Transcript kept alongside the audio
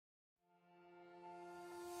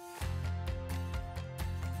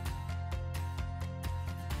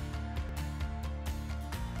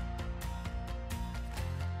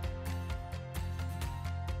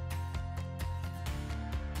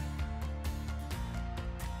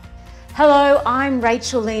Hello, I'm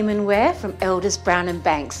Rachel Lehman-Ware from Elders Brown and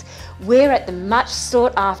Banks. We're at the much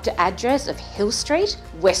sought after address of Hill Street,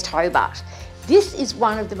 West Hobart. This is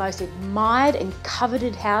one of the most admired and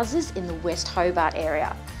coveted houses in the West Hobart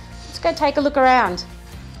area. Let's go take a look around.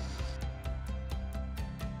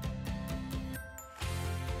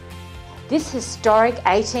 This historic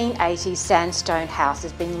 1880s sandstone house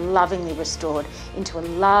has been lovingly restored into a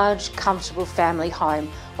large, comfortable family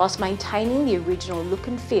home whilst maintaining the original look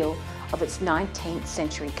and feel of its 19th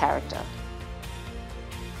century character.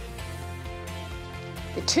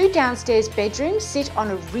 The two downstairs bedrooms sit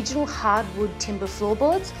on original hardwood timber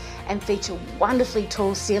floorboards and feature wonderfully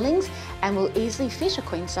tall ceilings and will easily fit a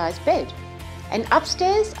queen-size bed. And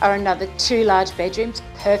upstairs are another two large bedrooms,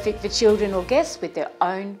 perfect for children or guests with their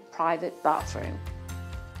own private bathroom.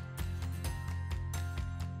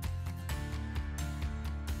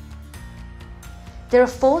 There are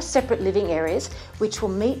 4 separate living areas which will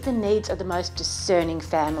meet the needs of the most discerning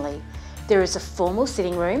family. There is a formal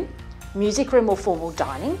sitting room, music room or formal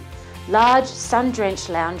dining, large sun-drenched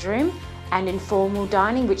lounge room and informal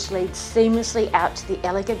dining which leads seamlessly out to the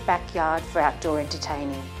elegant backyard for outdoor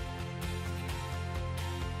entertaining.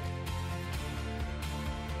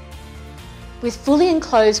 With fully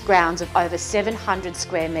enclosed grounds of over 700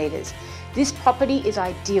 square metres, this property is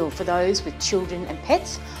ideal for those with children and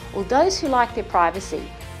pets or those who like their privacy,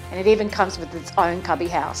 and it even comes with its own cubby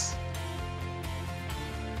house.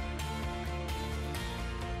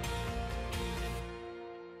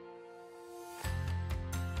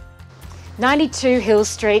 "92 Hill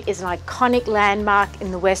Street is an iconic landmark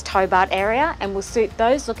in the West Hobart area and will suit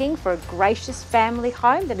those looking for a gracious family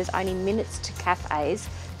home that is only minutes to cafes,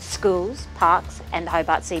 schools, parks and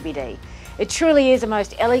Hobart CBD. It truly is a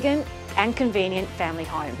most elegant and convenient family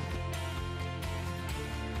home.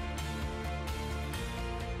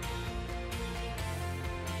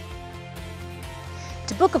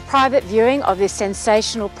 To book a private viewing of this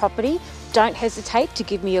sensational property, don't hesitate to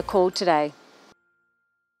give me a call today.